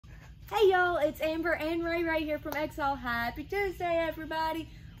Hey y'all, it's Amber and Ray right here from Exile. Happy Tuesday, everybody.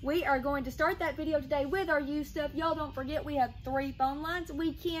 We are going to start that video today with our used stuff. Y'all don't forget we have 3 phone lines.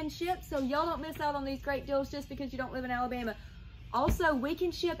 We can ship, so y'all don't miss out on these great deals just because you don't live in Alabama. Also, we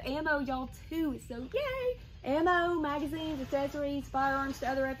can ship ammo, y'all, too. So yay! Ammo, magazines, accessories, firearms to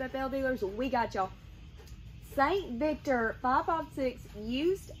other FFL dealers. We got y'all. St. Victor 556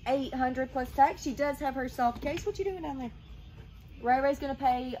 used 800 plus tax. She does have her soft case. What you doing down there? Ray's gonna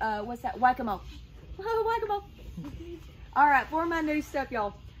pay, what's that? Whack-a-mole. Whack-a-mole. All right, for my new stuff,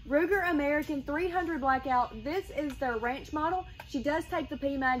 y'all. Ruger American 300 Blackout. This is their ranch model. She does take the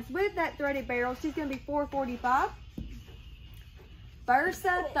P-Mags with that threaded barrel. She's gonna be $445.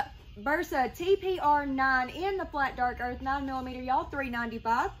 Bursa TPR9 in the flat dark earth 9mm, y'all,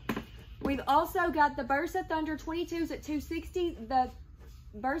 $395. We've also got the Bursa Thunder 22s at $260. The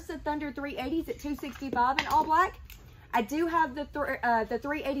Bursa Thunder 380s at $265 in all black. I do have the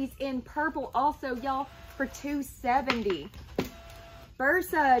 380s in purple also, y'all, for $270.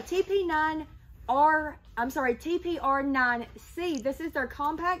 Bursa TPR9C. This is their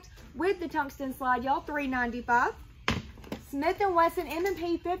compact with the tungsten slide, y'all, $395. Smith & Wesson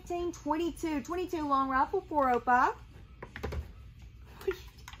M&P 1522 long rifle, $405.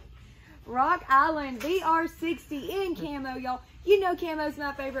 Rock Island VR60 in camo, y'all. You know camo's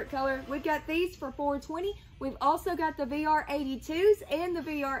my favorite color. We've got these for $420. We've also got the VR82s and the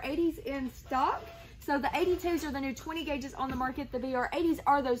VR80s in stock. So the 82s are the new 20 gauges on the market. The VR80s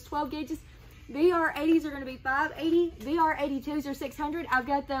are those 12 gauges. VR80s are going to be $580. VR82s are $600. I've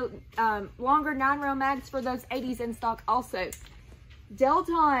got the longer 9-round mags for those 80s in stock also.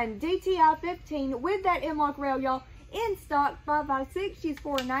 Delton DTI 15 with that M-lock rail, y'all, in stock, 556. She's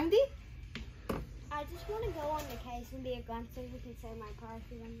 $490. I just want to go on the case and be a gun so we can sell my car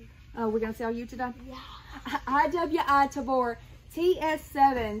for them. Oh, we're going to sell you today? Yeah. IWI Tabor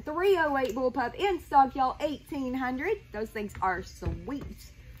TS7 308 bullpup in stock, y'all, $1,800. Those things are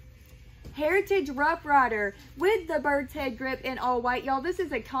sweet. Heritage Rough Rider with the bird's head grip in all white, y'all. This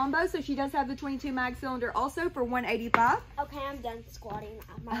is a combo, so she does have the 22 mag cylinder also for $185. Okay, I'm done squatting.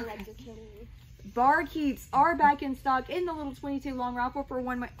 My legs are killing me. Bar keeps are back in stock in the little 22 long rifle for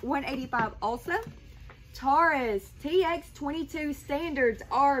 $185 also. Taurus TX22 standards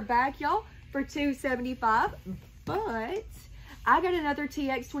are back, y'all, for $275. But I got another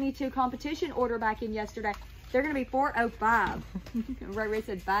TX22 competition order back in yesterday. They're going to be $405. Ray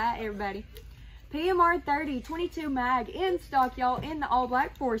said, bye, everybody. PMR 30 22 mag in stock, y'all, in the all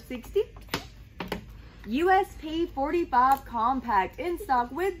black, $460. USP 45 compact in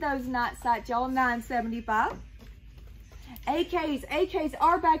stock with those night sights, y'all, $975. AKs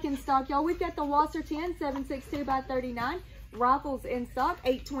are back in stock, y'all. We've got the Wasser 10 7.62 by 39 rifles in stock,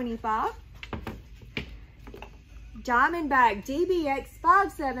 $825. Diamondback DBX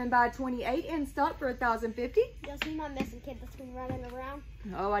 5.7 by 28 in stock for $1,050. Y'all see my missing kid that's been running around?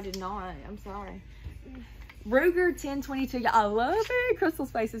 Oh, I did not. I'm sorry. Ruger 1022. Y'all, I love it. Crystal's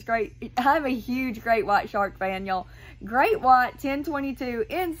face is great. I'm a huge Great White Shark fan, y'all. Great White 1022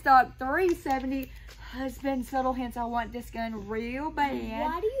 in stock, $370. Husband, subtle hints. I want this gun real bad.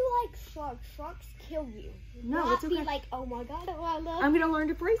 Why do you like sharks? Sharks kill you. No, Not it's okay. be like, oh my god, oh I love. I'm gonna learn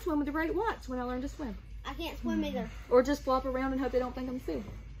to free swim with the Great Whites when I learn to swim. I can't swim either. Or just flop around and hope they don't think I'm silly.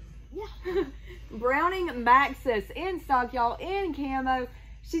 Yeah. Browning Maxis in stock, y'all, in camo.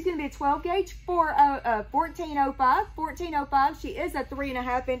 She's going to be a 12 gauge for $1,405. $1,405. She is a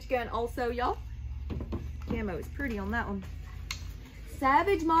 3.5-inch gun also, y'all. Camo is pretty on that one.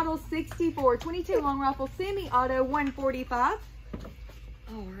 Savage Model 64 22 long rifle semi-auto, $145. All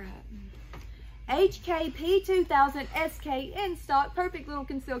right. HKP 2000 SK in stock. Perfect little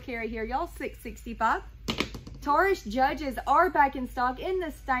concealed carry here, y'all, $665. Taurus Judges are back in stock in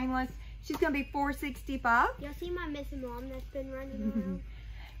the stainless. She's going to be $465. Y'all see my missing mom that's been running around?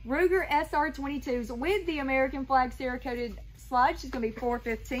 Ruger SR22s with the American flag Cerakoted slide. She's going to be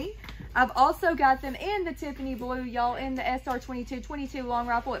 $415. I've also got them in the Tiffany blue, y'all, in the SR22 22 long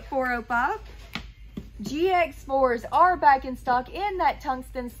rifle at $405. GX4s are back in stock in that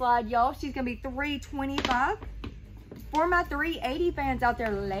tungsten slide, y'all. She's going to be $325. For my 380 fans out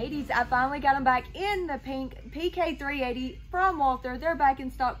there, ladies, I finally got them back in the pink PK380 from Walther. They're back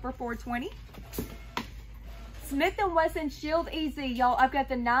in stock for $420. Smith & Wesson Shield EZ, y'all. I've got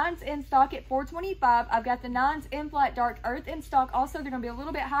the 9s in stock at $425. I've got the 9s in flat dark earth in stock. Also, they're going to be a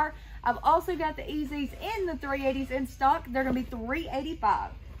little bit higher. I've also got the EZs in the 380s in stock. They're going to be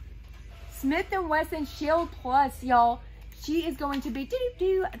 $385. Smith & Wesson Shield Plus, y'all. She is going to be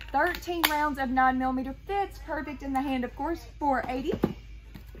 13 rounds of 9mm. Fits perfect in the hand, of course, $480.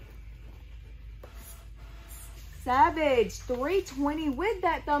 Savage, $3.20 with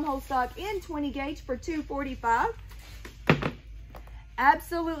that thumb hole stock in 20 gauge for $2.45.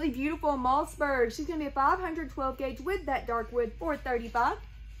 Absolutely beautiful Mossberg. She's going to be a 512 gauge with that dark wood for $35.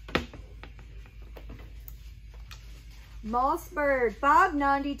 Mossberg,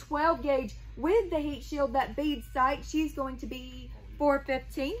 590, 12 gauge with the heat shield, that bead sight. She's going to be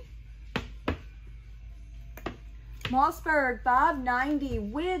 $415. Mossberg, 590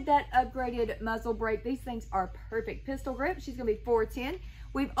 with that upgraded muzzle brake. These things are perfect. Pistol grip, she's going to be $410.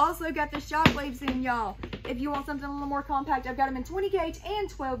 We've also got the Shockwaves in, y'all. If you want something a little more compact, I've got them in 20 gauge and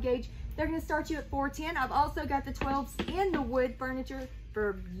 12 gauge. They're going to start you at $410. I've also got the 12s in the wood furniture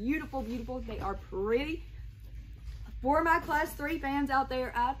for beautiful, beautiful. They are pretty. For my Class 3 fans out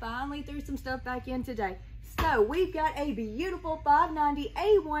there, I finally threw some stuff back in today. So we've got a beautiful 590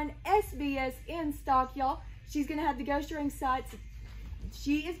 A1 SBS in stock, y'all. She's going to have the ghost ring sights.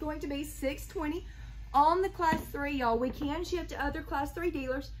 She is going to be $620 on the Class 3, y'all. We can ship to other Class 3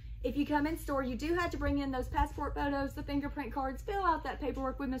 dealers. If you come in store, you do have to bring in those passport photos, the fingerprint cards, fill out that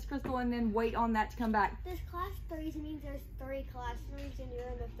paperwork with Miss Crystal, and then wait on that to come back. Does Class 3s mean there's 3 Class 3s and you're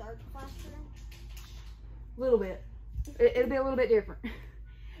in the 3rd classroom? A little bit. It'll be a little bit different.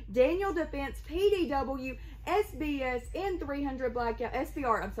 Daniel Defense PDW SBS in 300 blackout.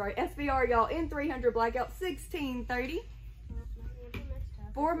 SBR, y'all, in 300 blackout, $1630.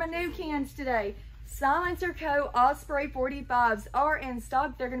 For my new cans today, Silencer Co. Osprey 45s are in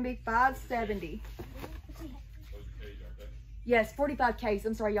stock. They're going to be $570. Yes, 45 case.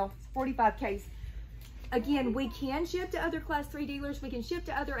 I'm sorry, y'all. 45 case. Again, we can ship to other Class 3 dealers. We can ship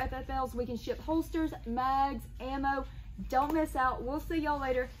to other FFLs. We can ship holsters, mags, ammo. Don't miss out. We'll see y'all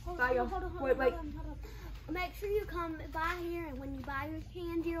later. Bye, y'all. Wait. Make sure you come by here, and when you buy your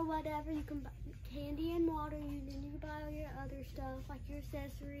candy or whatever, you can buy candy and water. Then you can buy all your other stuff, like your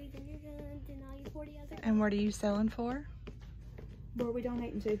accessories and your guns and all your 40 other. And what are you selling for? Where are we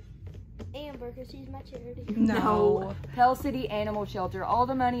donating to? Amber, because she's my charity. No. Pell City Animal Shelter. All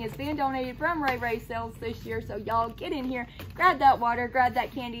the money is being donated from Ray sales this year. So y'all get in here, grab that water, grab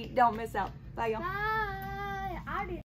that candy. Don't miss out. Bye, y'all. Bye.